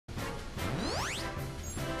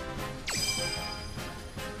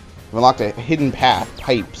We've unlocked a hidden path.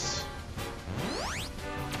 Pipes.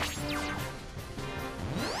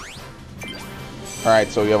 Alright,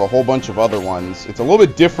 so you have a whole bunch of other ones. It's a little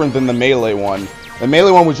bit different than the Melee one. The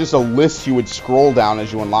Melee one was just a list you would scroll down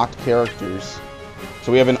as you unlocked characters.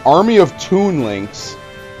 So we have an army of Toon Links.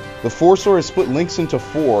 The Four-Sword has split Links into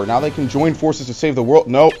 4. Now they can join forces to save the world.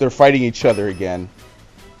 Nope, they're fighting each other again.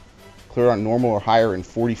 Clear on normal or higher in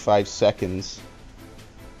 45 seconds.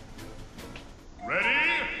 Ready,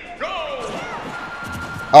 go!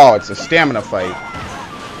 Oh, it's a stamina fight.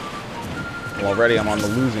 Well, already I'm on the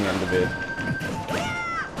losing end of it.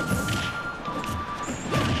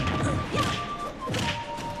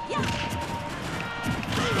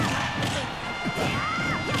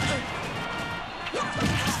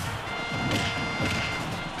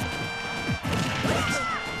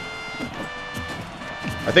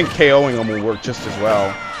 I think KOing them will work just as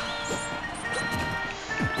well.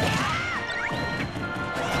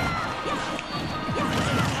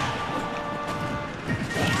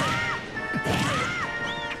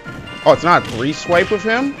 Oh, it's not a 3-swipe with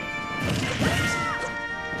him?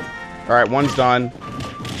 Alright, one's done.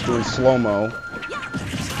 Just doing slow-mo.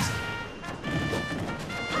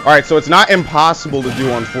 Alright, so it's not impossible to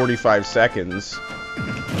do on 45 seconds.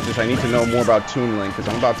 It's just I need to know more about Toon Link, because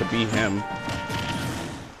I'm about to beat him.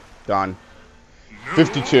 Done.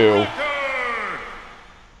 52.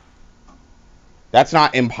 That's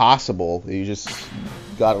not impossible. You just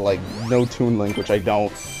gotta, like, know Toon Link, which I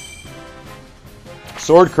don't.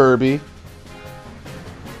 Sword Kirby.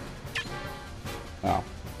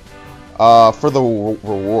 Oh. For the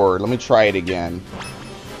reward, let me try it again.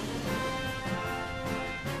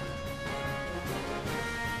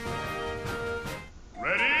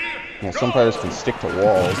 Ready, Yeah, some fighters can stick to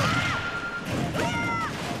walls.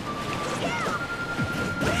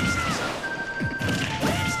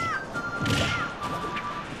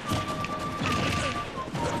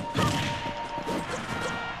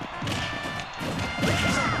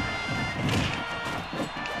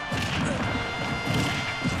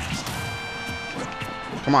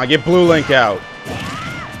 Come on, get Blue Link out.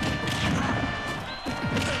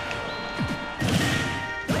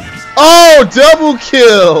 Oh, double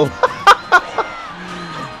kill!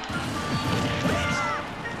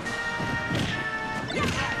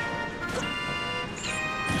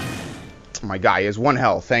 Oh my god, he has 1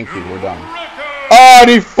 health. Thank you, we're done. Oh, and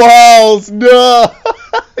he falls! No!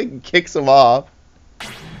 He kicks him off.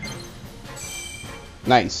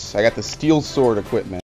 Nice. I got the steel sword equipment.